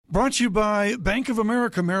Brought to you by Bank of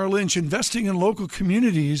America Merrill Lynch, investing in local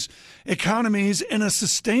communities, economies, and a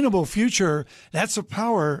sustainable future. That's the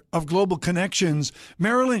power of global connections.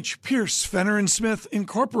 Merrill Lynch, Pierce, Fenner & Smith,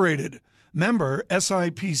 Incorporated. Member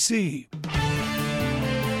SIPC.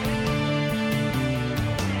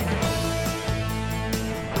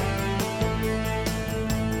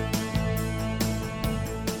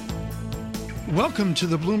 Welcome to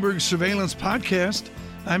the Bloomberg Surveillance Podcast.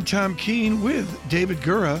 I'm Tom Keene with David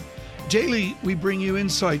Gura. Daily, we bring you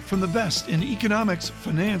insight from the best in economics,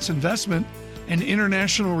 finance, investment, and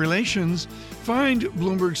international relations. Find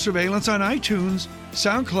Bloomberg Surveillance on iTunes,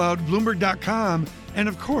 SoundCloud, Bloomberg.com, and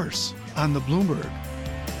of course, on the Bloomberg.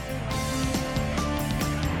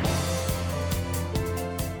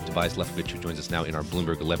 Tobias Levkovich, who joins us now in our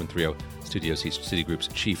Bloomberg 1130 studios. He's Citigroup's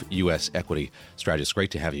chief U.S. equity strategist.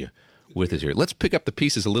 Great to have you with us here. Let's pick up the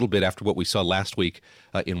pieces a little bit after what we saw last week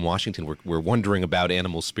in Washington. We're wondering about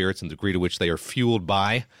animal spirits and the degree to which they are fueled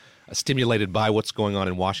by, stimulated by what's going on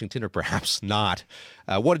in Washington, or perhaps not.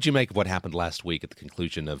 What did you make of what happened last week at the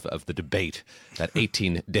conclusion of the debate, that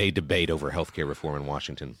 18-day debate over health care reform in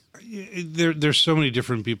Washington? There's so many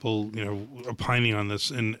different people, opining on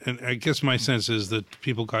this, and I guess my sense is that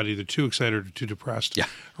people got either too excited or too depressed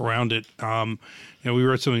around it. We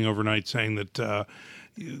read something overnight saying that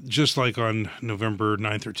just like on November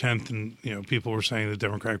 9th or 10th, and people were saying the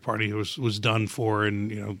Democratic Party was done for,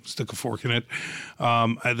 and stick a fork in it.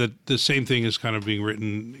 The same thing is kind of being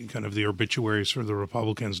written, kind of the obituaries for the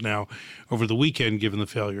Republicans now over the weekend, given the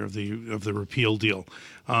failure of the repeal deal.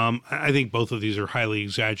 I think both of these are highly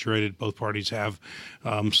exaggerated. Both parties have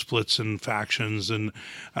splits and factions, and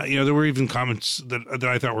there were even comments that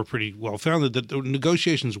I thought were pretty well founded that the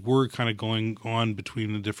negotiations were kind of going on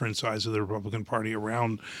between the different sides of the Republican Party around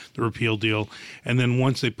the repeal deal, and then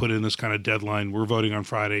once they put in this kind of deadline, we're voting on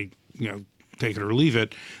Friday, take it or leave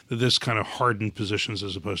it, that this kind of hardened positions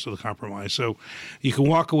as opposed to the compromise. So you can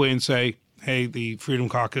walk away and say, hey, the Freedom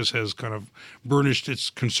Caucus has kind of burnished its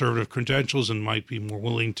conservative credentials and might be more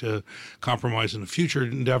willing to compromise in a future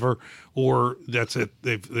endeavor, or that's it.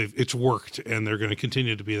 It's worked, and they're going to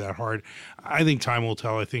continue to be that hard. I think time will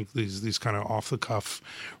tell. I think these kind of off the cuff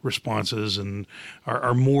responses and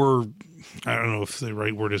are more, I don't know if the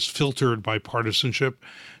right word is, filtered by partisanship,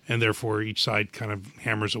 and therefore each side kind of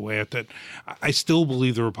hammers away at that. I still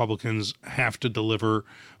believe the Republicans have to deliver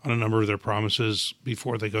on a number of their promises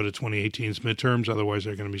before they go to 2018's midterms. Otherwise,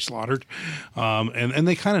 they're going to be slaughtered. And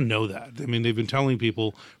they kind of know that. I mean, they've been telling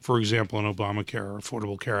people, for example, on Obamacare or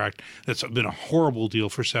Affordable Care Act, that's been a horrible deal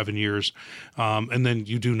for 7 years. And then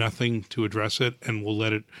you do nothing to address it and we'll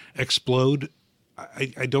let it explode.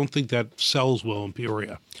 I don't think that sells well in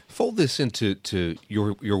Peoria. Fold this into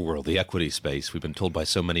your world, the equity space. We've been told by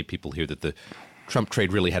so many people here that the Trump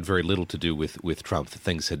trade really had very little to do with Trump. The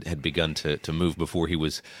things had begun to move before he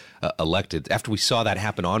was elected. After we saw that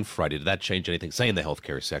happen on Friday, did that change anything, say in the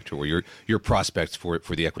healthcare sector, or your prospects for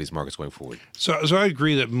the equities markets going forward? So I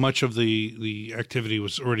agree that much of the activity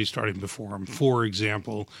was already starting before him. For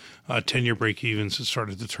example, 10-year break-evens had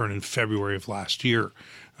started to turn in February of last year.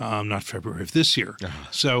 Not February of this year.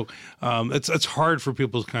 So it's hard for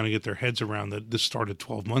people to kind of get their heads around that this started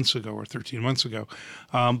 12 months ago or 13 months ago.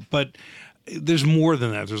 But there's more than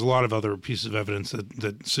that. There's a lot of other pieces of evidence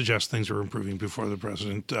that suggest things were improving before the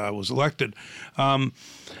president was elected. I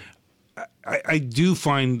do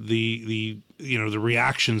find the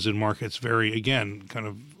reactions in markets very, again, kind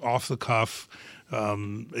of off the cuff.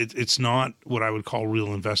 It's not what I would call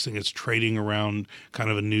real investing. It's trading around kind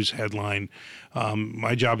of a news headline.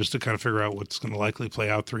 My job is to kind of figure out what's going to likely play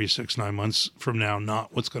out 3, 6, 9 months from now,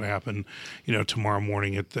 not what's going to happen, tomorrow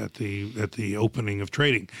morning at the opening of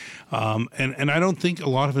trading. And I don't think a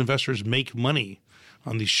lot of investors make money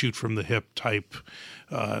on these shoot from the hip type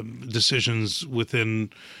decisions. Within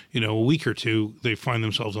a week or two, they find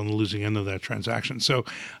themselves on the losing end of that transaction. So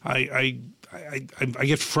I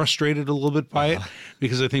get frustrated a little bit by it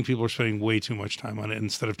because I think people are spending way too much time on it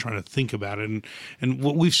instead of trying to think about it. And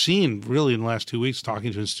what we've seen really in the last 2 weeks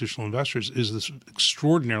talking to institutional investors is this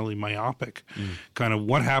extraordinarily myopic kind of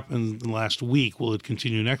what happened last week. Will it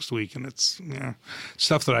continue next week? And it's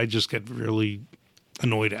stuff that I just get really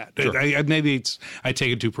annoyed at. Sure. I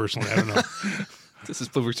take it too personally. I don't know. This is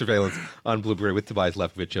Bloomberg Surveillance on Bloomberg with Tobias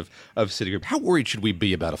Levkovich of Citigroup. How worried should we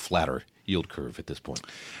be about a flatter yield curve at this point?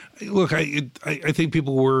 Look, I think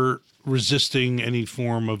people were resisting any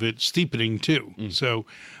form of it steepening too. So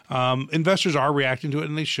investors are reacting to it,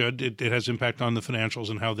 and they should. It has impact on the financials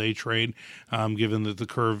and how they trade, given that the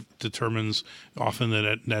curve determines often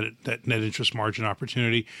that net interest margin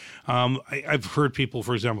opportunity. I've heard people,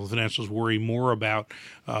 for example, financials worry more about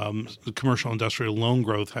the commercial industrial loan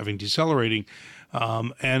growth having decelerating.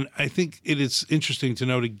 And I think it is interesting to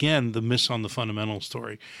note, again, the miss on the fundamental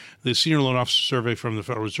story. The Senior Loan Officer Survey from the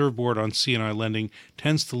Federal Reserve Board on C&I lending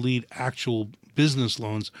tends to lead actual business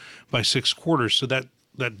loans by 6 quarters. So that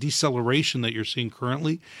deceleration that you're seeing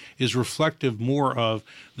currently is reflective more of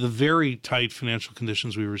the very tight financial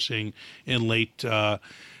conditions we were seeing in late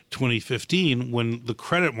 2015 when the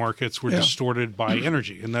credit markets were distorted by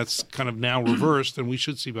energy. And that's kind of now reversed, and we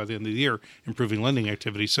should see by the end of the year improving lending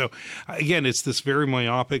activity. So, again, it's this very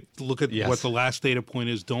myopic look at what the last data point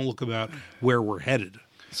is. Don't look about where we're headed.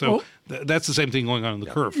 So that's the same thing going on in the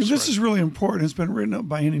curve. This is really important. It's been written up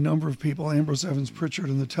by any number of people. Ambrose Evans Pritchard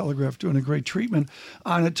and the Telegraph doing a great treatment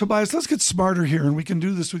on it. Tobias, let's get smarter here, and we can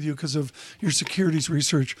do this with you because of your securities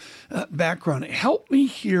research background. Help me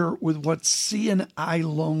here with what C&I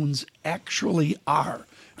loans actually are.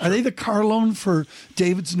 Are they the car loan for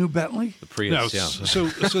David's new Bentley? The Prius, So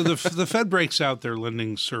the Fed breaks out their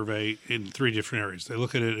lending survey in 3 different areas. They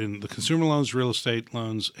look at it in the consumer loans, real estate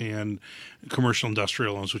loans, and commercial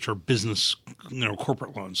industrial loans, which are business,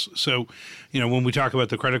 corporate loans. So, when we talk about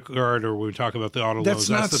the credit card or when we talk about the auto loans,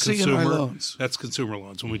 that's the consumer loans. That's consumer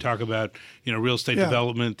loans. When we talk about, real estate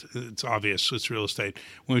development, it's obvious it's real estate.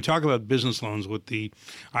 When we talk about business loans, what the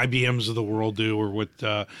IBMs of the world do or what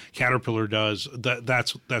Caterpillar does,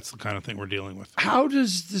 that's the kind of thing we're dealing with. How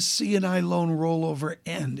does the C&I loan rollover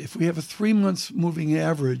end? If we have a 3-month moving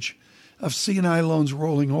average of C&I loans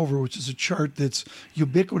rolling over, which is a chart that's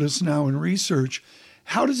ubiquitous now in research,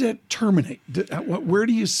 how does that terminate? Where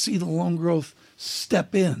do you see the loan growth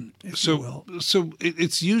step in, if you will? So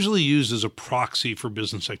it's usually used as a proxy for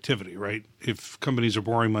business activity, right? If companies are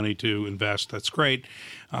borrowing money to invest, that's great.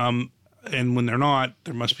 And when they're not,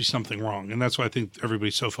 there must be something wrong. And that's why I think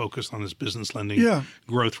everybody's so focused on this business lending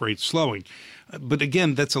growth rate slowing. But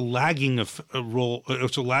again, that's a lagging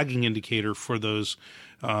it's a lagging indicator for those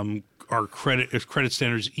our credit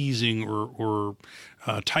standards easing or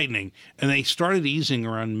tightening. And they started easing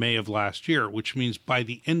around May of last year, which means by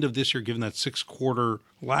the end of this year, given that 6-quarter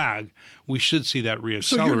lag, we should see that reaccelerating.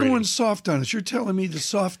 So you're going soft on us. You're telling me the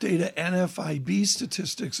soft data NFIB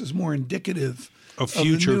statistics is more indicative of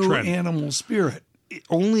future the new trend. Animal spirit.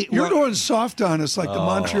 You're going soft on us like the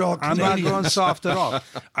Montreal Canadiens. I'm not going soft at all.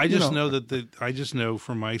 I just know I just know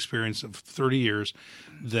from my experience of 30 years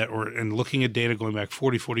and looking at data going back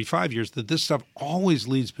 40, 45 years, that this stuff always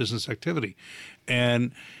leads business activity.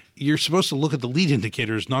 And you're supposed to look at the lead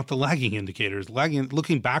indicators, not the lagging indicators.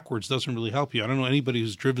 Looking backwards doesn't really help you. I don't know anybody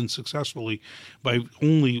who's driven successfully by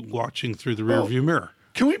only watching through the rearview mirror.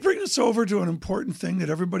 Can we bring this over to an important thing that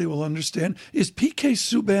everybody will understand? Is PK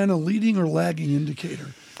Subban a leading or lagging indicator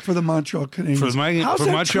for the Montreal Canadiens?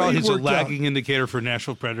 For Montreal, he's a lagging indicator. For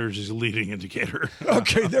Nashville Predators, he's a leading indicator.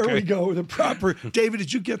 Okay, there we go. The proper. David,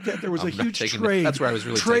 did you get that? There was a huge trade. That's where I was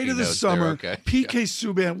really trade of the notes summer. there, okay. PK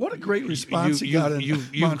Subban. What a great response he got in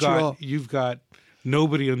Montreal. You've got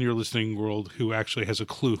nobody in your listening world who actually has a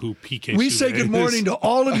clue who PK We Subban say good morning to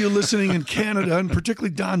all of you listening in Canada, and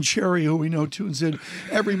particularly Don Cherry, who we know tunes in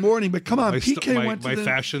every morning. But come on, PK went to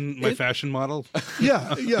my fashion model.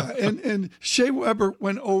 Yeah, and Shea Weber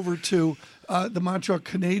went over to the Montreal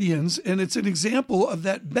Canadiens, and it's an example of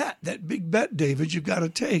that big bet, David, you've got to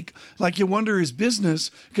take. Like you wonder, is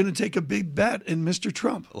business going to take a big bet in Mr.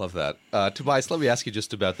 Trump? I love that. Tobias, let me ask you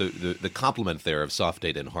just about the complement there of soft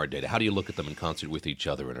data and hard data. How do you look at them in concert with each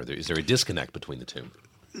other, and is there a disconnect between the two?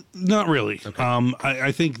 Not really. Okay.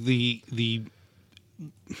 I think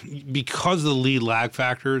because of the lead lag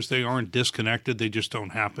factors, they aren't disconnected. They just don't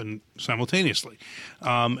happen simultaneously.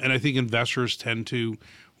 And I think investors tend to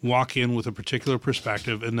walk in with a particular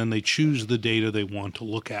perspective, and then they choose the data they want to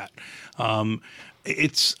look at. I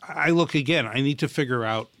need to figure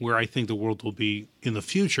out where I think the world will be in the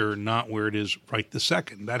future, not where it is right this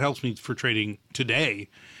second. That helps me for trading today,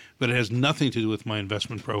 but it has nothing to do with my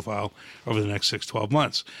investment profile over the next 6-12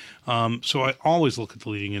 months. So I always look at the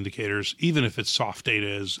leading indicators, even if it's soft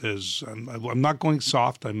data. I'm not going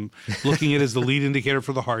soft. I'm looking at it as the lead indicator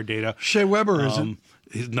for the hard data. Shea Weber isn't.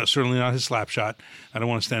 He's certainly not his slap shot. I don't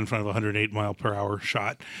want to stand in front of a 108-mile-per-hour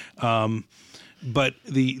shot. But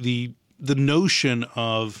the notion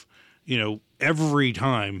of every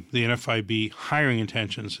time the NFIB hiring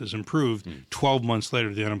intentions has improved, 12 months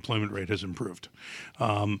later, the unemployment rate has improved.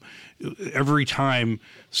 Every time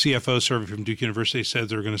CFO survey from Duke University said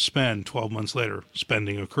they're going to spend, 12 months later,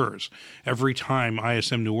 spending occurs. Every time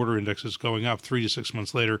ISM New Order Index is going up, 3 to 6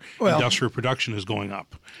 months later, industrial production is going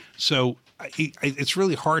up. So it's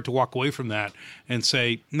really hard to walk away from that and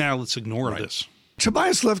say, now let's ignore this.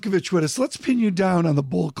 Tobias Levkovich with us. Let's pin you down on the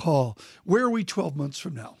bull call. Where are we 12 months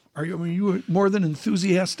from now? Are you more than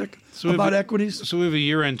enthusiastic about equities? So we have a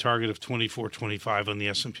year-end target of 24, 25 on the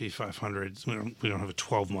S&P 500. We don't have a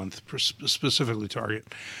 12-month specifically target.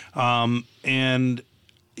 And,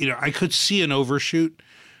 I could see an overshoot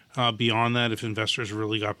beyond that if investors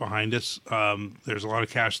really got behind us. There's a lot of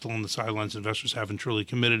cash still on the sidelines. Investors haven't truly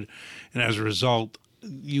committed. And as a result,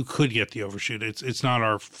 you could get the overshoot. It's not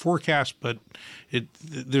our forecast, but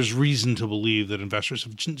there's reason to believe that investors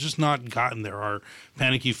have just not gotten there. Our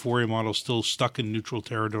panic euphoria model is still stuck in neutral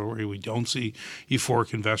territory. We don't see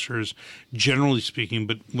euphoric investors, generally speaking.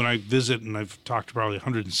 But when I visit, and I've talked to probably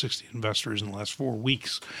 160 investors in the last 4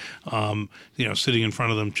 weeks, sitting in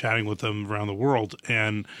front of them, chatting with them around the world,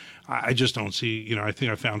 and I just don't see. I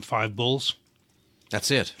think I found 5 bulls. That's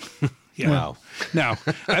it. Yeah. Wow. Now,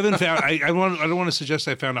 I haven't found. I don't want to suggest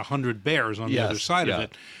I found 100 bears on the other side of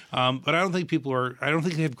it, but I don't think I don't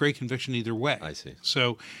think they have great conviction either way. I see.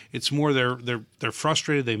 So it's more they're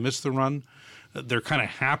frustrated. They missed the run. They're kind of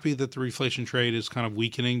happy that the reflation trade is kind of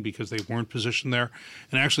weakening because they weren't positioned there.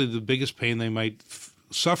 And actually, the biggest pain they might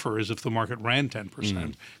suffer is if the market ran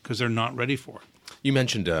 10% because they're not ready for it. You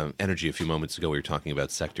mentioned energy a few moments ago. We were talking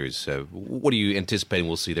about sectors. What are you anticipating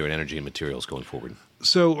we'll see there in energy and materials going forward?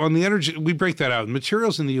 So on the energy, we break that out.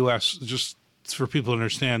 Materials in the U.S., just for people to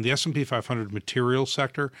understand, the S&P 500 materials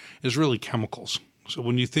sector is really chemicals. So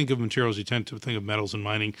when you think of materials, you tend to think of metals and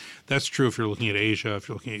mining. That's true if you're looking at Asia, if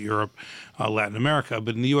you're looking at Europe, Latin America.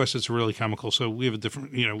 But in the U.S., it's really chemical. So we have a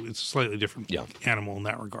different, it's a slightly different animal in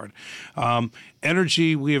that regard.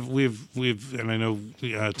 Energy, we have, and I know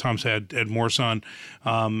Tom's had Ed Morse on.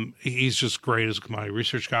 He's just great as a commodity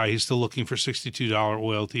research guy. He's still looking for $62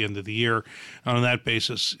 oil at the end of the year. And on that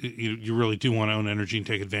basis, you really do want to own energy and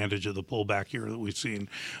take advantage of the pullback year that we've seen.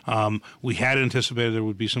 We had anticipated there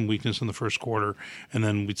would be some weakness in the first quarter, and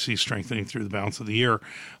then we'd see strengthening through the balance of the year.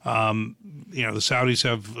 The Saudis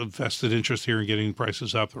have a vested interest here in getting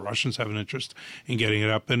prices up. The Russians have an interest in getting it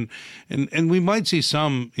up, and we might see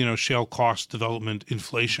some shale cost development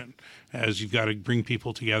inflation as you've got to bring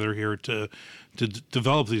people together here to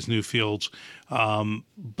develop these new fields.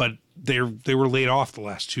 But they were laid off the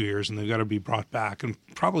last 2 years, and they've got to be brought back, and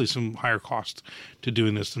probably some higher cost to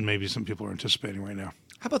doing this than maybe some people are anticipating right now.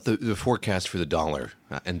 How about the forecast for the dollar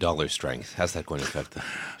and dollar strength? How's that going to affect them?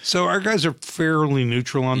 So our guys are fairly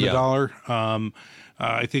neutral on the dollar.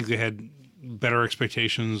 I think they had better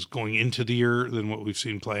expectations going into the year than what we've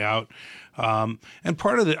seen play out. And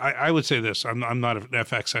part of it, I would say this: I'm not an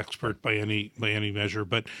FX expert by any measure,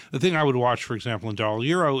 but the thing I would watch, for example, in dollar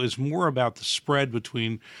euro is more about the spread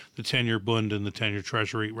between the 10-year Bund and the 10-year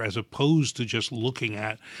Treasury, as opposed to just looking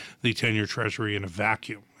at the 10-year Treasury in a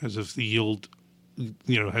vacuum, as if the yield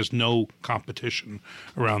has no competition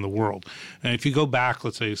around the world. And if you go back,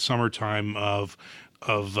 let's say summertime of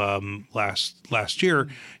last year,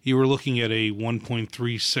 you were looking at a 1.36,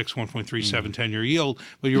 1.37 10-year yield,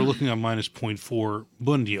 but you were looking at minus 0.4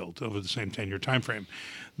 Bund yield over the same 10-year time frame.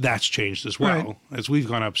 That's changed as well. Right. As we've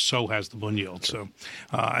gone up, so has the Bund yield. Sure.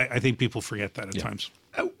 So I think people forget that at times.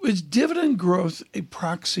 Is dividend growth a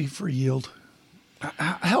proxy for yield?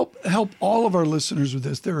 Help all of our listeners with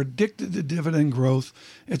this. They're addicted to dividend growth.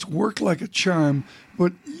 It's worked like a charm,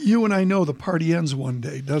 but you and I know the party ends one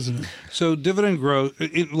day, doesn't it? So dividend growth,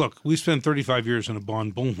 look, we spent 35 years in a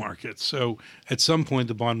bond bull market. So at some point,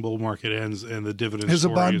 the bond bull market ends and the dividend Has the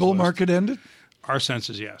bond bull market ended? Our sense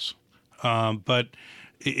is yes. But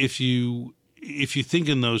if you think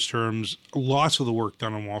in those terms, lots of the work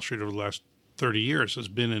done on Wall Street over the last 30 years has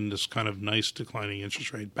been in this kind of nice declining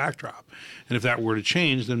interest rate backdrop. And if that were to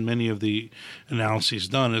change, then many of the analyses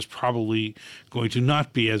done is probably going to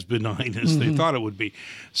not be as benign as they thought it would be.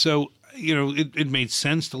 So, it made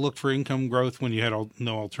sense to look for income growth when you had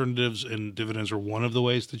no alternatives, and dividends are one of the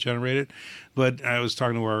ways to generate it. But I was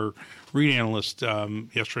talking to our REIT analyst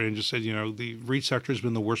yesterday and just said, the REIT sector has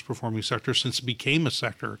been the worst performing sector since it became a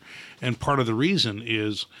sector. And part of the reason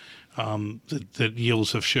is that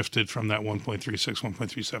yields have shifted from that 1.36,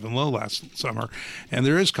 1.37 low last summer, and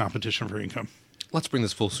there is competition for income. Let's bring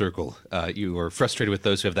this full circle. You are frustrated with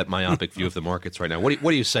those who have that myopic view of the markets right now. What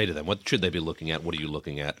do you say to them? What should they be looking at? What are you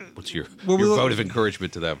looking at? What's your vote of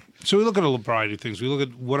encouragement to them? So we look at a variety of things. We look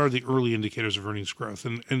at what are the early indicators of earnings growth.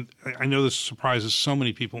 And I know this surprises so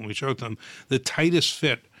many people when we show them. The tightest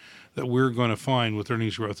fit that we're going to find with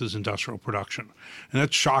earnings growth is industrial production. And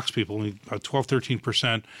that shocks people. About 12,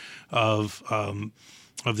 13% of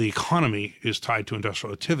the economy is tied to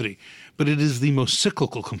industrial activity, but it is the most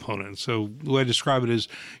cyclical component. So the way I describe it is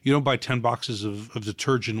you don't buy 10 boxes of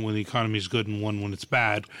detergent when the economy is good and one when it's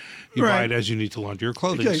bad. You buy it as you need to launder your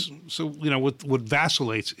clothing. Okay. So what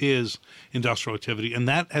vacillates is industrial activity, and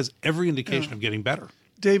that has every indication of getting better.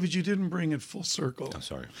 David, you didn't bring it full circle. I'm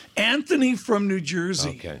sorry. Anthony from New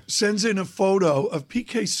Jersey sends in a photo of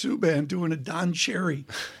PK Subban doing a Don Cherry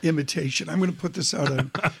imitation. I'm going to put this out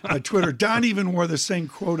on Twitter. Don even wore the same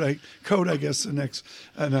coat, I guess, the next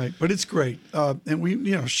night. But it's great. And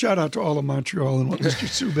we, shout out to all of Montreal and what Mr.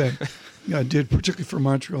 Subban did, particularly for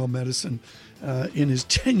Montreal medicine. In his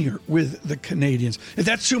tenure with the Canadians. If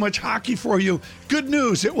that's too much hockey for you, good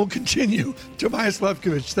news, it will continue. Tobias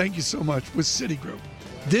Levkovich, thank you so much, with Citigroup.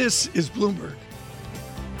 This is Bloomberg.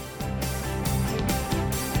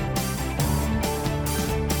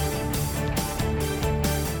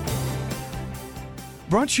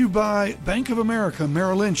 Brought to you by Bank of America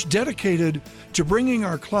Merrill Lynch, dedicated to bringing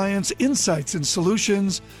our clients insights and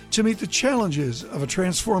solutions to meet the challenges of a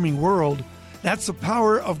transforming world. That's the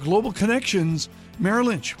power of global connections. Merrill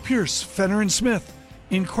Lynch, Pierce, Fenner & Smith,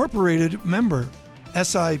 Incorporated, member,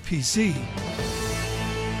 SIPC.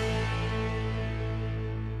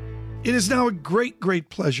 It is now a great, great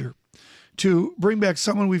pleasure to bring back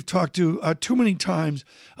someone we've talked to too many times,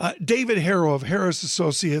 David Herro of Harris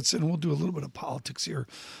Associates, and we'll do a little bit of politics here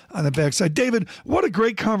on the backside. David, what a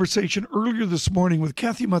great conversation earlier this morning with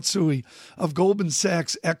Kathy Matsui of Goldman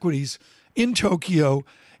Sachs Equities in Tokyo,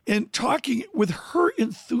 and talking with her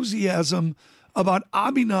enthusiasm about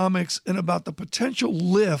Abenomics and about the potential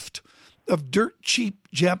lift of dirt cheap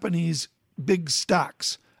Japanese big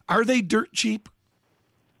stocks. Are they dirt cheap?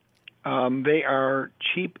 They are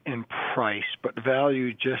cheap in price, but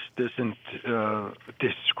value just isn't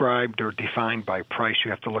described or defined by price. You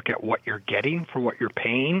have to look at what you're getting for what you're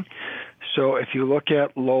paying. So if you look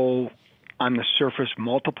at low on the surface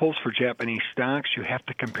multiples for Japanese stocks, you have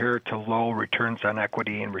to compare it to low returns on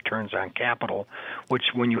equity and returns on capital, which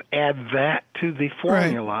when you add that to the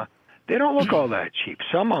formula, they don't look all that cheap.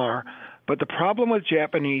 Some are, but the problem with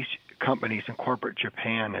Japanese companies in corporate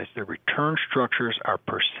Japan is the return structures are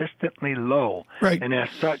persistently low, and as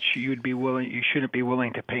such, you shouldn't be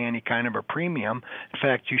willing to pay any kind of a premium. In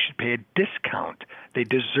fact, you should pay a discount. They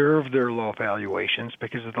deserve their low valuations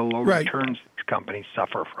because of the low returns these companies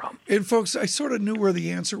suffer from. And folks, I sort of knew where the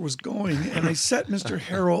answer was going, and I set Mr.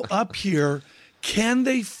 Herro up here. Can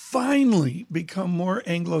they finally become more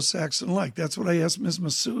Anglo-Saxon-like? That's what I asked Ms.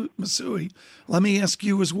 Masui. Let me ask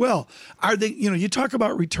you as well. Are they, you talk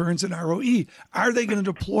about returns and ROE. Are they going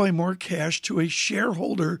to deploy more cash to a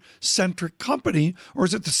shareholder-centric company, or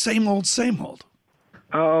is it the same old, same old?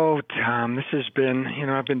 Oh, Tom, this has been,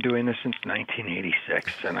 I've been doing this since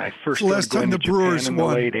 1986, and I first started going to Japan in the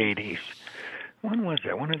late 80s. When was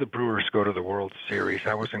that? When did the Brewers go to the World Series?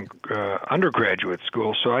 I was in undergraduate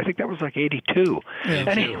school, so I think that was like 82. Yeah,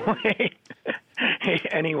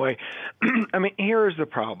 anyway, I mean, here is the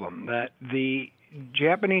problem, that the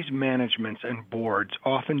Japanese managements and boards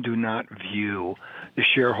often do not view the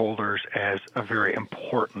shareholders as a very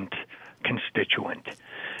important constituent.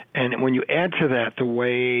 And when you add to that the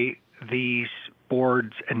way these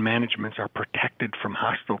boards and managements are protected from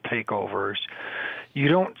hostile takeovers, you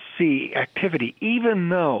don't see activity, even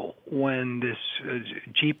though when this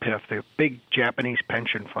GPIF, the big Japanese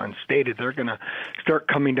pension fund, stated they're going to start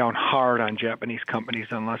coming down hard on Japanese companies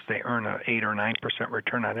unless they earn an 8 or 9%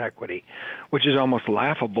 return on equity, which is almost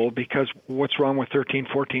laughable because what's wrong with 13,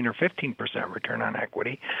 14, or 15% return on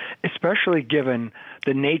equity, especially given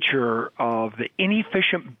the nature of the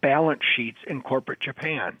inefficient balance sheets in corporate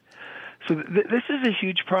Japan. So this is a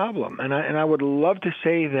huge problem, and I would love to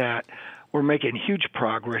say that we're making huge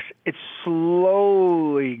progress. It's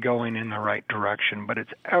slowly going in the right direction, but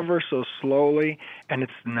it's ever so slowly, and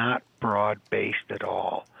it's not broad-based at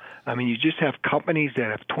all. I mean, you just have companies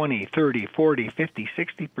that have 20, 30, 40, 50,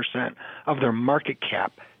 60% of their market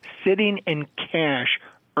cap sitting in cash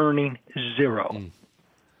earning zero.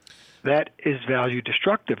 That is value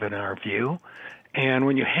destructive in our view. And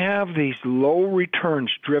when you have these low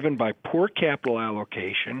returns driven by poor capital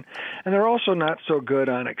allocation, and they're also not so good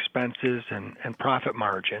on expenses and profit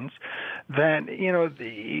margins, then,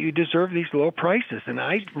 you deserve these low prices. And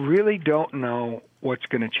I really don't know what's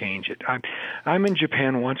going to change it. I'm in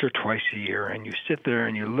Japan once or twice a year, and you sit there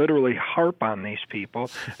and you literally harp on these people,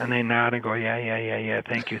 and they nod and go, yeah,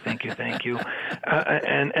 thank you.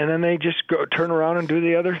 And then they just turn around and do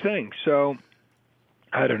the other thing. So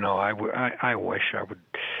I don't know. I wish I would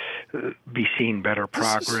be seeing better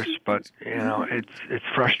progress, but it's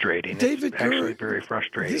frustrating. David, it's actually very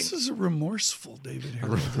frustrating. This is a remorseful David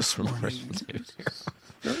Herro this morning.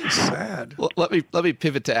 Very sad. Well, let me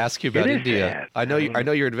pivot to ask you about India. Sad. I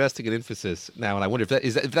know you're investing in Infosys now, and I wonder if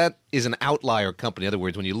that is an outlier company. In other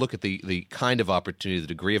words, when you look at the kind of opportunity, the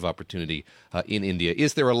degree of opportunity in India,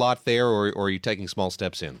 is there a lot there, or are you taking small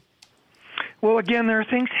steps in? Well, again, there are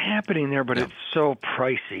things happening there, but it's so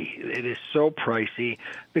pricey. It is so pricey.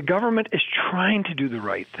 The government is trying to do the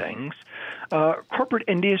right things. Corporate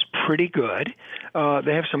India is pretty good.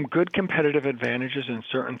 They have some good competitive advantages in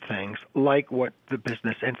certain things, like what the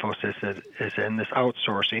business Infosys is in, this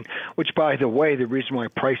outsourcing, which, by the way, the reason why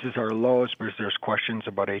prices are low is because there's questions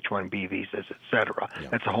about H-1B visas, et cetera. Yeah.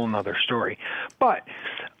 That's a whole other story. But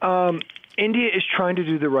India is trying to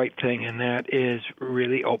do the right thing, and that is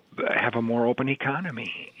really have a more open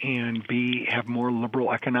economy and have more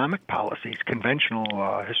liberal economic policies,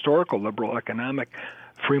 conventional, historical liberal economic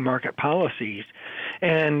free market policies,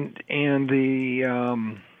 and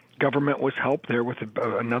the government was helped there with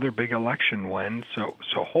another big election win. So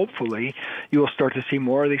hopefully you will start to see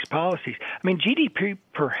more of these policies. I mean, GDP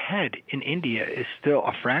per head in India is still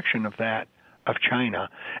a fraction of that of China.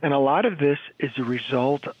 And a lot of this is a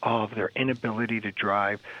result of their inability to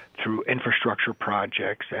drive through infrastructure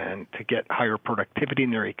projects and to get higher productivity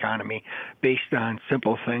in their economy based on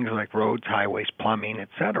simple things like roads, highways, plumbing, et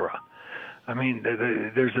cetera. I mean,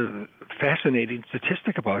 there's a fascinating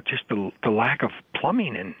statistic about just the lack of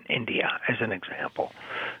plumbing in India, as an example.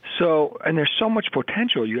 So, and there's so much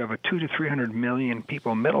potential. You have a 200 to 300 million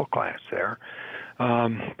people middle class there.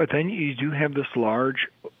 But then you do have this large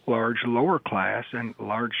lower class and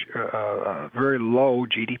large, very low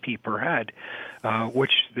GDP per head,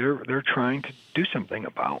 which they're trying to do something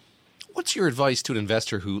about. What's your advice to an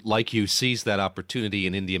investor who, like you, sees that opportunity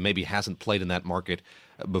in India, maybe hasn't played in that market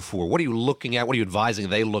before? What are you looking at? What are you advising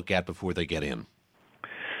they look at before they get in?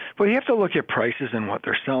 Well, you have to look at prices and what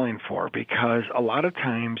they're selling for, because a lot of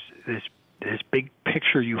times this big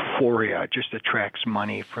picture euphoria just attracts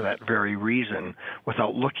money for that very reason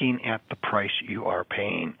without looking at the price you are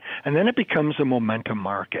paying. And then it becomes a momentum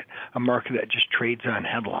market, a market that just trades on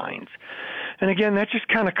headlines. And again, that's just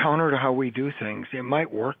kind of counter to how we do things. It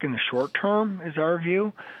might work in the short term, is our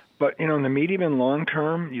view, but in the medium and long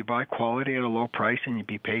term, you buy quality at a low price and you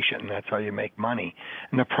be patient, and that's how you make money.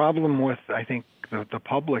 And the problem with, I think, the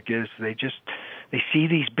public is they see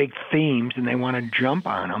these big themes and they want to jump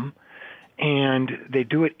on them, and they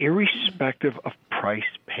do it irrespective of price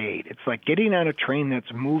paid. It's like getting on a train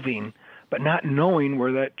that's moving but not knowing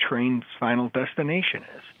where that train's final destination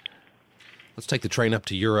is. Let's take the train up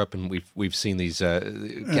to Europe, and we've seen these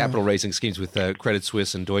capital raising schemes with Credit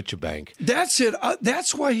Suisse and Deutsche Bank. That's it.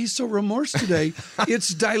 That's why he's so remorse today. It's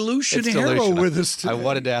dilution. Herro with us today. I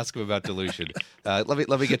wanted to ask him about dilution.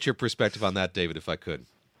 Let me get your perspective on that, David, if I could.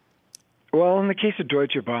 Well, in the case of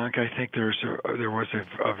Deutsche Bank, I think there was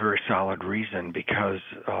a very solid reason because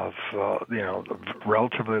of the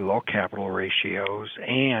relatively low capital ratios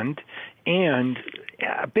and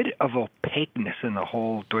a bit of opaqueness in the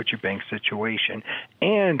whole Deutsche Bank situation,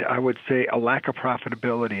 and I would say a lack of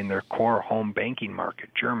profitability in their core home banking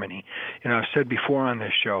market, Germany. I've said before on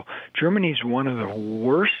this show, Germany is one of the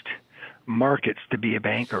worst markets to be a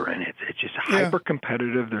banker in. It's just hyper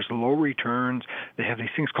competitive. There's low returns. They have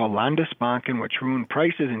these things called Landesbanken, which ruin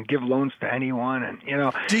prices and give loans to anyone.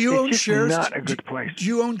 And do you own shares? Not a good place. Do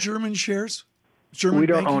you own German shares? We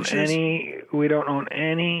don't own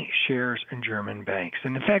any shares in German banks.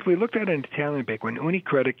 And in fact, we looked at an Italian bank when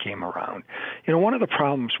UniCredit came around. One of the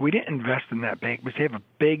problems, we didn't invest in that bank because they have a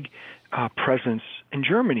big presence in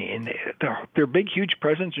Germany, and their big, huge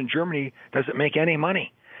presence in Germany doesn't make any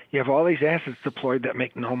money. You have all these assets deployed that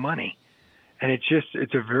make no money. And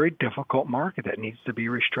it's a very difficult market that needs to be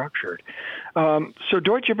restructured. So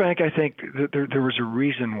Deutsche Bank, I think there was a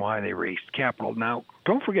reason why they raised capital. Now,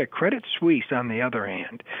 don't forget, Credit Suisse, on the other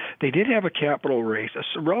hand, they did have a capital raise,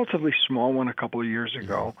 a relatively small one a couple of years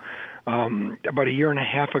ago, about a year and a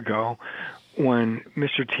half ago, when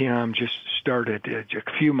Mr. Thiam just started,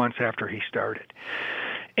 a few months after he started.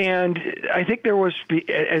 And I think there was,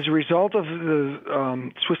 as a result of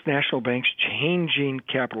the Swiss National Bank's changing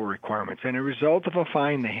capital requirements and a result of a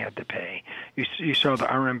fine they had to pay, you saw the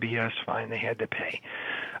RMBS fine they had to pay,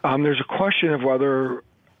 there's a question of whether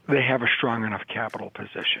they have a strong enough capital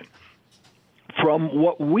position. from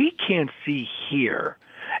what we can see here,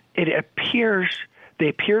 they appear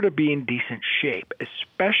to be in decent shape,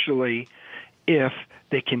 especially if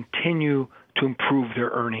they continue to improve their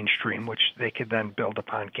earnings stream, which they could then build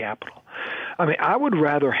upon capital. I mean, I would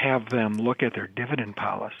rather have them look at their dividend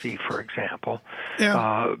policy, for example,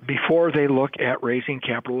 before they look at raising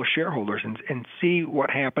capital to shareholders and see what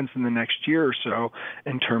happens in the next year or so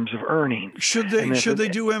in terms of earnings. Should they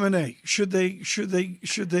do M&A? Should they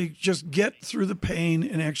just get through the pain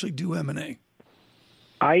and actually do M&A?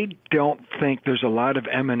 I don't think there's a lot of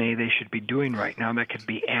M&A they should be doing right now that could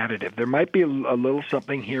be additive. There might be a little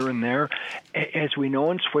something here and there. As we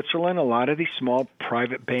know in Switzerland, a lot of these small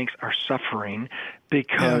private banks are suffering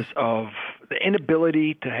because of the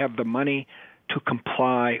inability to have the money to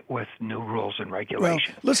comply with new rules and regulations.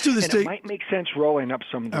 Well, let's do this. And it might make sense rolling up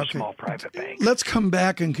some of those small private banks. Let's come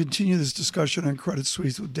back and continue this discussion on Credit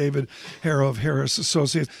Suisse with David Herro of Harris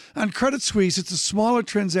Associates. On Credit Suisse, it's a smaller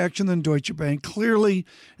transaction than Deutsche Bank. Clearly,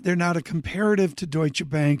 they're not a comparative to Deutsche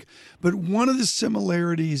Bank, but one of the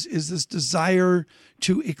similarities is this desire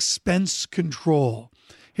to expense control.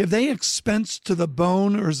 Have they expensed to the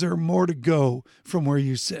bone, or is there more to go from where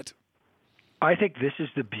you sit? I think this is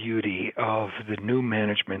the beauty of the new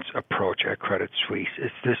management's approach at Credit Suisse.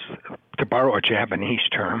 It's this, to borrow a Japanese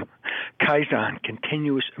term, Kaizen,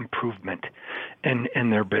 continuous improvement in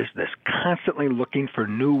their business, constantly looking for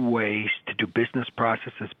new ways to do business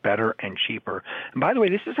processes better and cheaper. And by the way,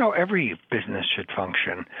 this is how every business should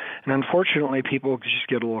function. And unfortunately, people just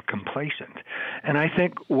get a little complacent. And I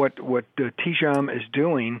think what Tijam is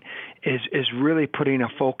doing is really putting a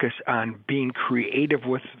focus on being creative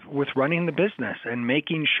with running the business and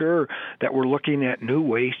making sure that we're looking at new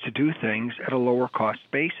ways to do things at a lower cost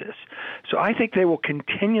basis. So I think they will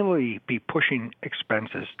continually be pushing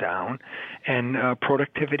expenses down and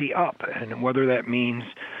productivity up, and whether that means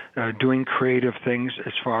doing creative things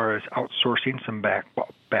as far as outsourcing some back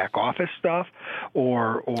office stuff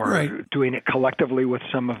or doing it collectively with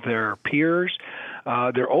some of their peers.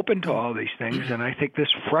 They're open to all these things, and I think this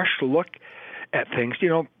fresh look at things,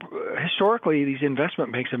 historically these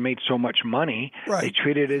investment banks have made so much money, they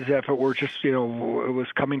treat it as if it were just, it was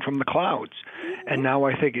coming from the clouds. And now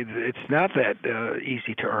I think it's not that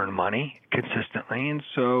easy to earn money consistently, and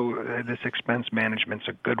so this expense management's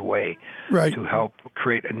a good way to help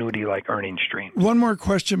create annuity-like earning streams. One more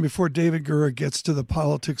question before David Gura gets to the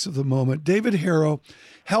politics of the moment. David Herro,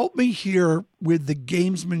 help me here with the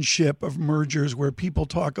gamesmanship of mergers where people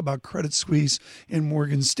talk about Credit Suisse and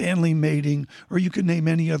Morgan Stanley mating, or you can name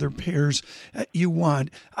any other pairs you want.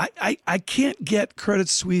 I can't get Credit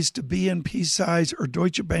Suisse to BNP size or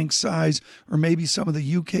Deutsche Bank size or maybe some of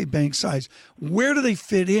the UK bank size. Where do they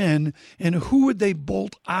fit in, and who would they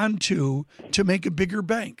bolt onto to make a bigger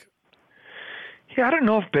bank? Yeah, I don't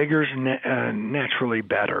know if bigger is naturally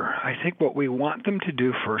better. I think what we want them to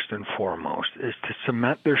do first and foremost is to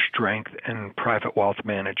cement their strength in private wealth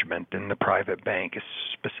management in the private bank,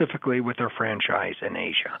 specifically with their franchise in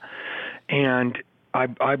Asia. And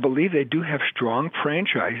I believe they do have strong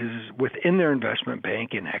franchises within their investment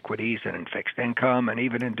bank in equities and in fixed income and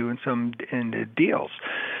even in doing some in deals.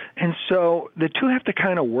 And so the two have to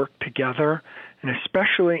kind of work together, and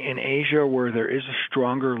especially in Asia where there is a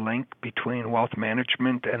stronger link between wealth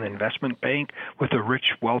management and the investment bank with the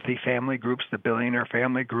rich, wealthy family groups, the billionaire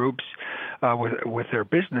family groups, with their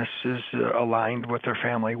businesses aligned with their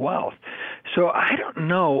family wealth. So I don't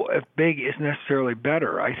know if big is necessarily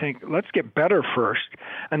better. I think let's get better first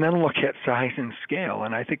and then look at size and scale.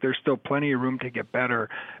 And I think there's still plenty of room to get better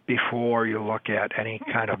before you look at any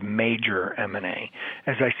kind of major M&A.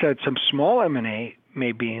 As I said, some small M&A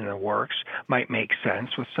may be in the works, might make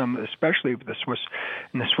sense with some, especially with the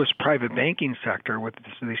Swiss private banking sector, with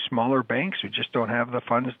these smaller banks who just don't have the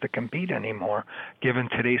funds to compete anymore, given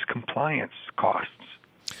today's compliance costs.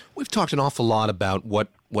 We've talked an awful lot about what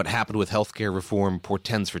happened with healthcare reform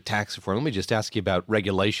portends for tax reform. Let me just ask you about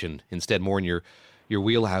regulation instead, more in your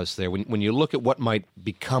wheelhouse there. When you look at what might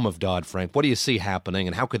become of Dodd-Frank, what do you see happening,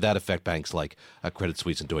 and how could that affect banks like Credit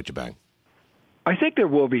Suisse and Deutsche Bank? I think there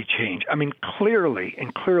will be change. I mean, clearly,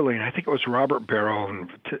 and I think it was Robert Barrow, and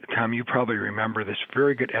Tom, you probably remember this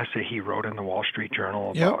very good essay he wrote in the Wall Street Journal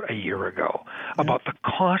about a year ago about the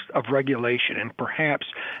cost of regulation, and perhaps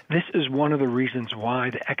this is one of the reasons why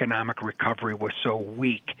the economic recovery was so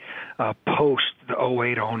weak post the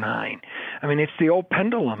 08-09. I mean, it's the old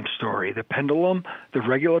pendulum story. The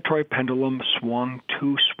regulatory pendulum swung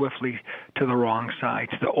too swiftly to the wrong side,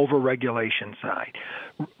 to the overregulation side.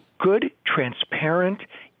 Good, transparent,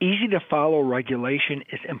 easy-to-follow regulation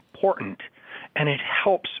is important, and it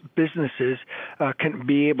helps businesses can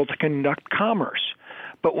be able to conduct commerce.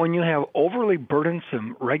 But when you have overly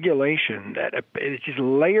burdensome regulation that it's just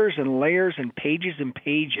layers and layers and pages,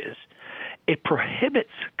 it prohibits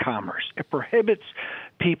commerce. It prohibits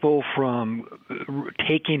people from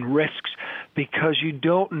taking risks because you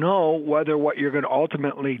don't know whether what you're going to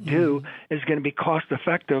ultimately do is going to be cost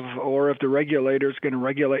effective or if the regulator is going to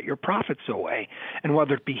regulate your profits away. And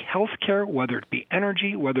whether it be healthcare, whether it be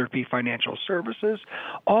energy, whether it be financial services,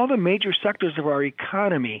 all the major sectors of our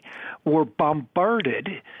economy were bombarded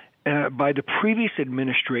by the previous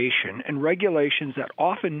administration and regulations that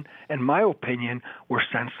often, in my opinion, were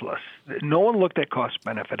senseless. No one looked at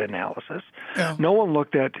cost-benefit analysis. Yeah. No one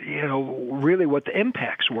looked at, really what the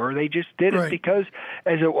impacts were. They just did it because,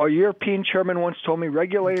 as a European chairman once told me,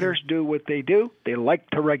 regulators do what they do. They like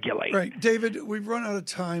to regulate. Right. David, we've run out of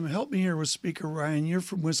time. Help me here with Speaker Ryan. You're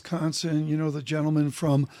from Wisconsin. You know the gentleman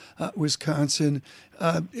from Wisconsin.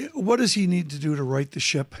 What does he need to do to right the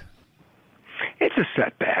ship? It's a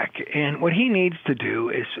setback, and what he needs to do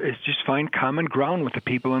is just find common ground with the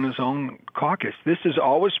people in his own caucus. This has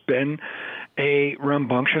always been a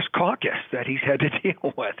rambunctious caucus that he's had to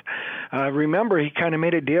deal with. Remember, he kind of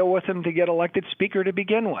made a deal with him to get elected speaker to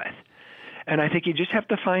begin with. And I think you just have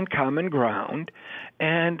to find common ground.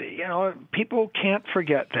 And, people can't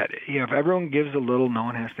forget that if everyone gives a little, no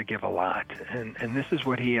one has to give a lot. And this is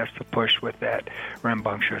what he has to push with that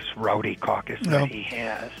rambunctious, rowdy caucus that he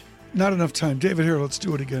has. Not enough time. David Herro, let's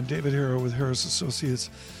do it again. David Herro with Harris Associates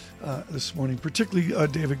this morning, particularly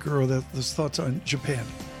David Gura, those thoughts on Japan.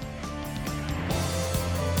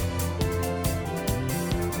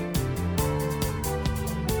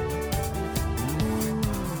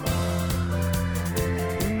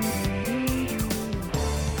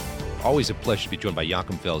 Always a pleasure to be joined by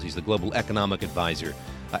Joachim Fels. He's the Global Economic Advisor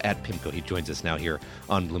at PIMCO. He joins us now here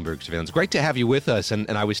on Bloomberg Surveillance. Great to have you with us, and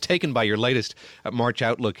I was taken by your latest March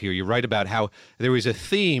outlook here. You write about how there is a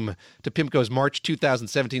theme to PIMCO's March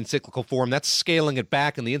 2017 Cyclical Forum. That's scaling it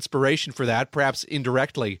back, and the inspiration for that, perhaps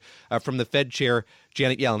indirectly, from the Fed Chair,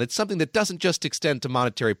 Janet Yellen. It's something that doesn't just extend to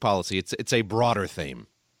monetary policy. It's a broader theme.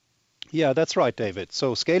 Yeah, that's right, David.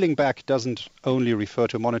 So scaling back doesn't only refer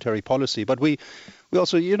to monetary policy, but we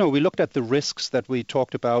also, we looked at the risks that we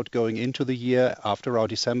talked about going into the year after our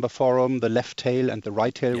December forum, the left tail and the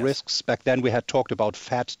right tail risks. Back then we had talked about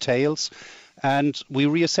fat tails, and we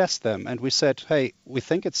reassessed them and we said, hey, we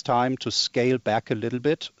think it's time to scale back a little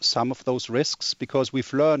bit some of those risks because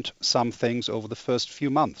we've learned some things over the first few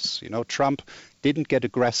months. Trump didn't get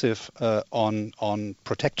aggressive on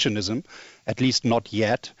protectionism, at least not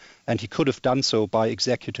yet, and he could have done so by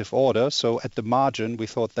executive order. So at the margin, we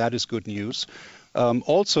thought that is good news.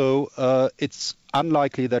 Also, it's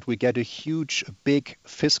unlikely that we get a big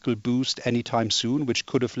fiscal boost anytime soon, which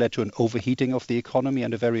could have led to an overheating of the economy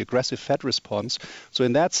and a very aggressive Fed response. So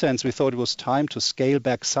in that sense, we thought it was time to scale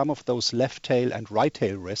back some of those left tail and right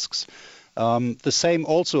tail risks. The same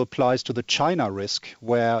also applies to the China risk,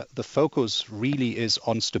 where the focus really is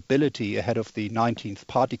on stability ahead of the 19th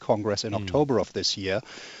Party Congress in October of this year.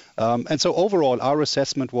 And so overall, our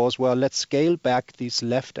assessment was, let's scale back these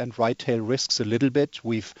left and right tail risks a little bit.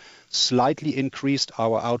 We've slightly increased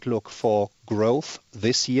our outlook for growth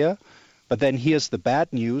this year. But then here's the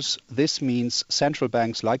bad news. This means central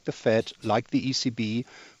banks like the Fed, like the ECB,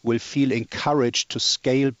 will feel encouraged to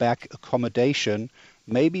scale back accommodation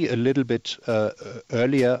maybe a little bit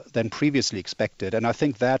earlier than previously expected. And I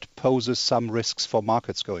think that poses some risks for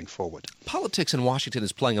markets going forward. Politics in Washington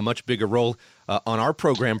is playing a much bigger role on our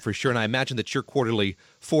program for sure. And I imagine that your quarterly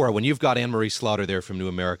fora, when you've got Anne-Marie Slaughter there from New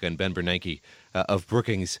America and Ben Bernanke of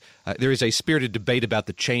Brookings, there is a spirited debate about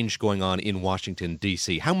the change going on in Washington,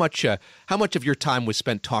 D.C. How much of your time was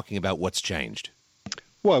spent talking about what's changed?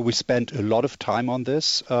 Well, we spent a lot of time on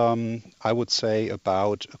this. I would say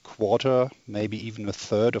about a quarter, maybe even a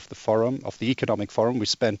third of the economic forum, we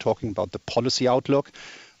spent talking about the policy outlook.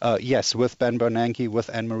 Yes, with Ben Bernanke,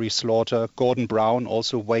 with Anne-Marie Slaughter. Gordon Brown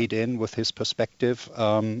also weighed in with his perspective,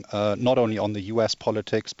 not only on the U.S.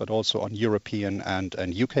 politics, but also on European and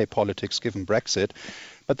UK politics, given Brexit.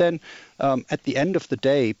 But then at the end of the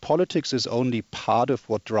day, politics is only part of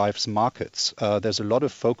what drives markets. There's a lot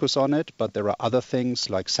of focus on it, but there are other things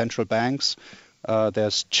like central banks.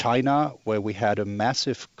 There's China, where we had a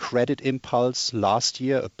massive credit impulse last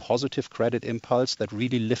year, a positive credit impulse that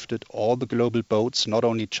really lifted all the global boats, not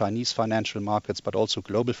only Chinese financial markets, but also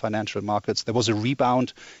global financial markets. There was a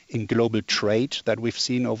rebound in global trade that we've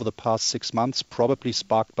seen over the past 6 months, probably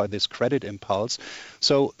sparked by this credit impulse.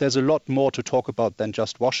 So there's a lot more to talk about than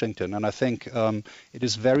just Washington. And I think it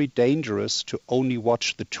is very dangerous to only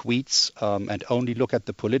watch the tweets and only look at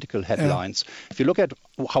the political headlines. Yeah. If you look at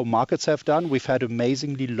how markets have done, we've had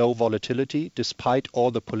amazingly low volatility despite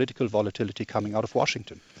all the political volatility coming out of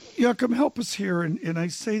Washington. Joachim, help us here, and I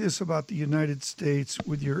say this about the United States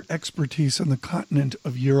with your expertise on the continent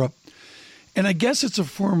of Europe. And I guess it's a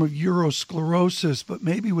form of Eurosclerosis, but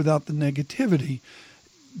maybe without the negativity.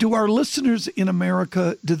 Do our listeners in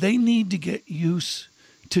America, do they need to get used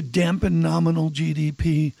to dampen nominal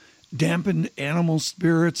GDP, dampen animal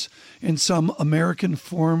spirits, in some American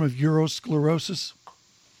form of Eurosclerosis?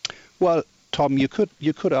 Well, Tom, you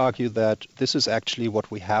could argue that this is actually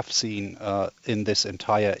what we have seen in this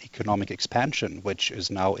entire economic expansion, which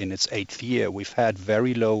is now in its 8th year. We've had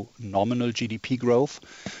very low nominal GDP growth.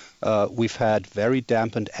 We've had very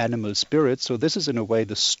dampened animal spirits. So this is in a way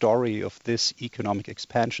the story of this economic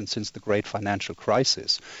expansion since the great financial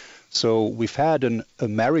crisis. So we've had an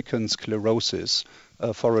American sclerosis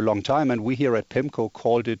for a long time, and we here at PIMCO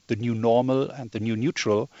called it the new normal and the new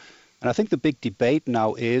neutral. And I think the big debate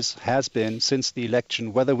now has been since the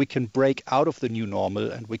election whether we can break out of the new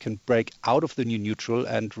normal and we can break out of the new neutral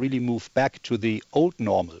and really move back to the old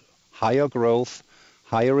normal, higher growth,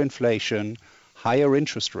 higher inflation, higher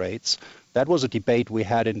interest rates. That was a debate we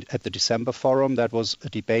had at the December forum. That was a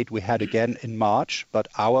debate we had again in March. But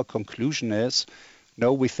our conclusion is,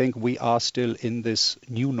 no, we think we are still in this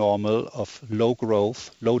new normal of low growth,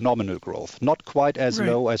 low nominal growth. Not quite as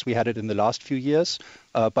low as we had it in the last few years,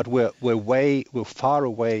 but we're far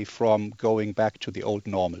away from going back to the old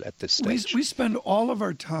normal at this stage. We spend all of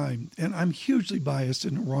our time, and I'm hugely biased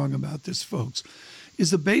and wrong about this, folks,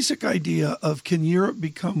 is the basic idea of can Europe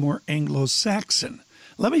become more Anglo-Saxon?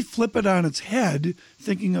 Let me flip it on its head,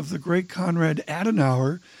 thinking of the great Konrad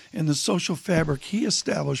Adenauer and the social fabric he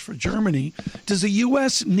established for Germany. Does the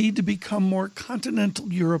U.S. need to become more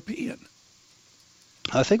continental European?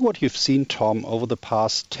 I think what you've seen, Tom, over the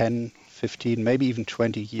past 10, 15, maybe even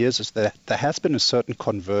 20 years is that there has been a certain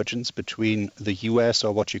convergence between the US,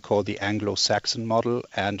 or what you call the Anglo-Saxon model,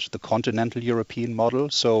 and the continental European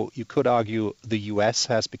model. So you could argue the US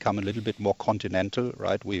has become a little bit more continental,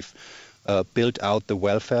 right? We've built out the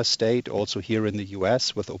welfare state also here in the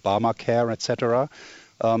US with Obamacare, etc.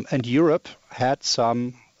 And Europe had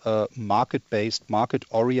some market-based,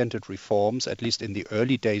 market-oriented reforms, at least in the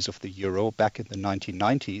early days of the euro back in the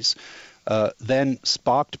 1990s. Then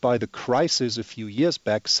sparked by the crisis a few years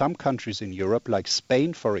back, some countries in Europe, like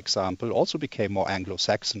Spain, for example, also became more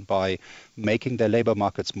Anglo-Saxon by making their labor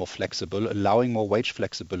markets more flexible, allowing more wage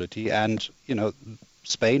flexibility. And,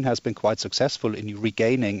 Spain has been quite successful in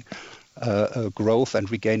regaining growth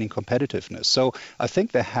and regaining competitiveness. So I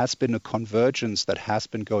think there has been a convergence that has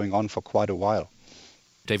been going on for quite a while.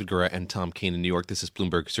 David Gura and Tom Keene in New York. This is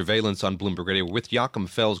Bloomberg Surveillance on Bloomberg Radio. We're with Joachim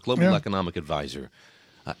Fels, Global Economic Advisor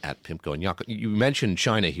at PIMCO. And Joachim, you mentioned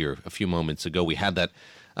China here a few moments ago. We had that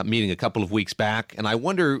meeting a couple of weeks back, and I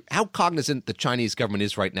wonder how cognizant the Chinese government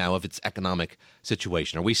is right now of its economic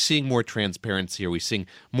situation. Are we seeing more transparency? Are we seeing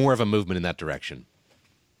more of a movement in that direction?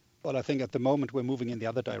 Well, I think at the moment we're moving in the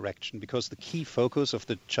other direction because the key focus of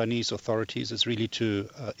the Chinese authorities is really to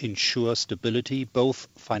ensure stability, both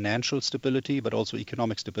financial stability but also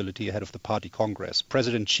economic stability ahead of the Party Congress.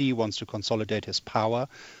 President Xi wants to consolidate his power,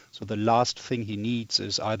 so the last thing he needs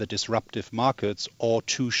is either disruptive markets or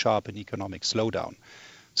too sharp an economic slowdown.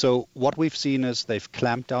 So what we've seen is they've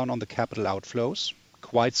clamped down on the capital outflows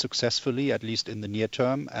quite successfully, at least in the near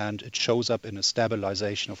term, and it shows up in a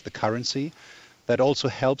stabilization of the currency. That also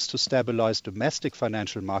helps to stabilize domestic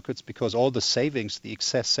financial markets because all the savings, the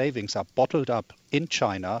excess savings, are bottled up in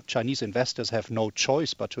China. Chinese investors have no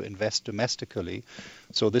choice but to invest domestically.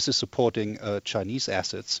 So this is supporting Chinese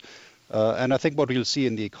assets. And I think what we'll see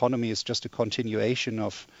in the economy is just a continuation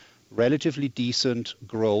of relatively decent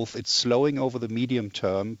growth. It's slowing over the medium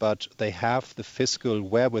term, but they have the fiscal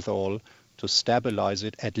wherewithal to stabilize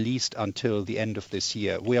it at least until the end of this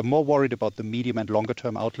year. We are more worried about the medium and longer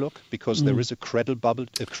term outlook because there is a credit bubble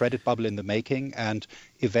in the making, and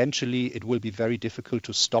eventually it will be very difficult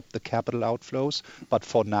to stop the capital outflows. But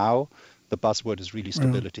for now, the buzzword is really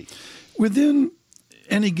stability. Within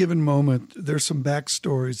any given moment, there's some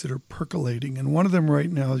backstories that are percolating, and one of them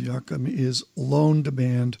right now, Joachim, is loan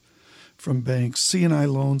demand from banks. C&I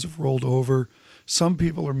loans have rolled over. Some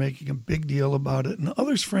people are making a big deal about it, and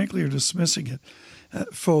others, frankly, are dismissing it.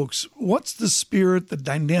 Folks, what's the spirit, the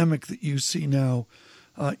dynamic that you see now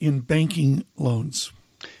in banking loans?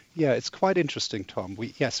 Yeah, it's quite interesting, Tom.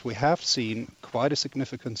 We have seen quite a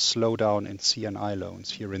significant slowdown in C&I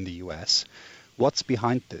loans here in the U.S. What's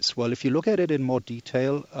behind this? Well, if you look at it in more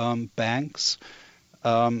detail, banks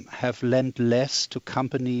have lent less to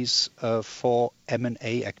companies for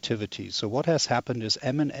M&A activity. So what has happened is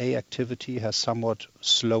M&A activity has somewhat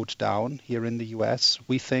slowed down here in the US.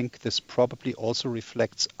 We think this probably also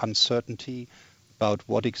reflects uncertainty about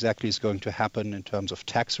what exactly is going to happen in terms of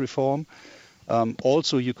tax reform.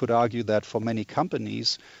 Also, you could argue that for many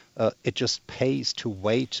companies, it just pays to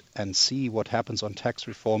wait and see what happens on tax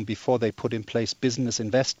reform before they put in place business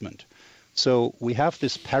investment. So we have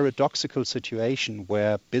this paradoxical situation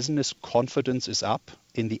where business confidence is up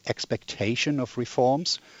in the expectation of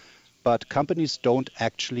reforms, but companies don't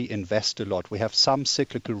actually invest a lot. We have some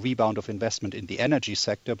cyclical rebound of investment in the energy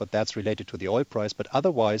sector, but that's related to the oil price. But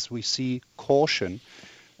otherwise, we see caution.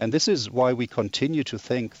 And this is why we continue to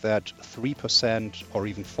think that 3% or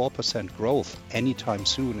even 4% growth anytime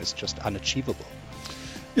soon is just unachievable.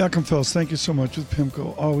 Joachim Fels, thank you so much with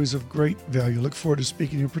PIMCO. Always of great value. Look forward to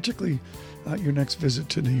speaking to you, particularly your next visit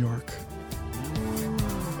to New York.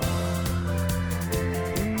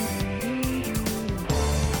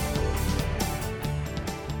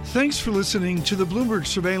 Thanks for listening to the Bloomberg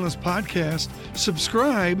Surveillance Podcast.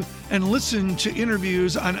 Subscribe and listen to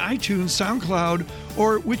interviews on iTunes, SoundCloud,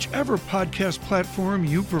 or whichever podcast platform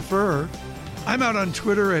you prefer. I'm out on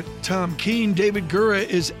Twitter at Tom Keene. David Gura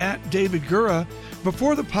is at David Gura.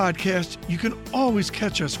 Before the podcast, you can always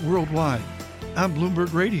catch us worldwide on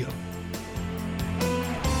Bloomberg Radio.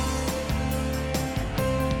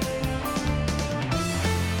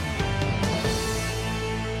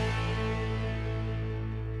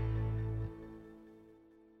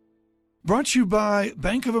 Brought to you by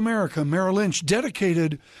Bank of America Merrill Lynch,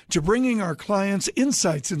 dedicated to bringing our clients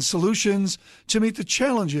insights and solutions to meet the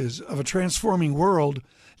challenges of a transforming world.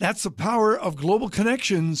 That's the power of global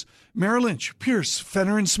connections. Merrill Lynch, Pierce,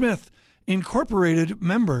 Fenner & Smith, Incorporated,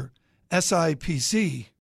 member, SIPC.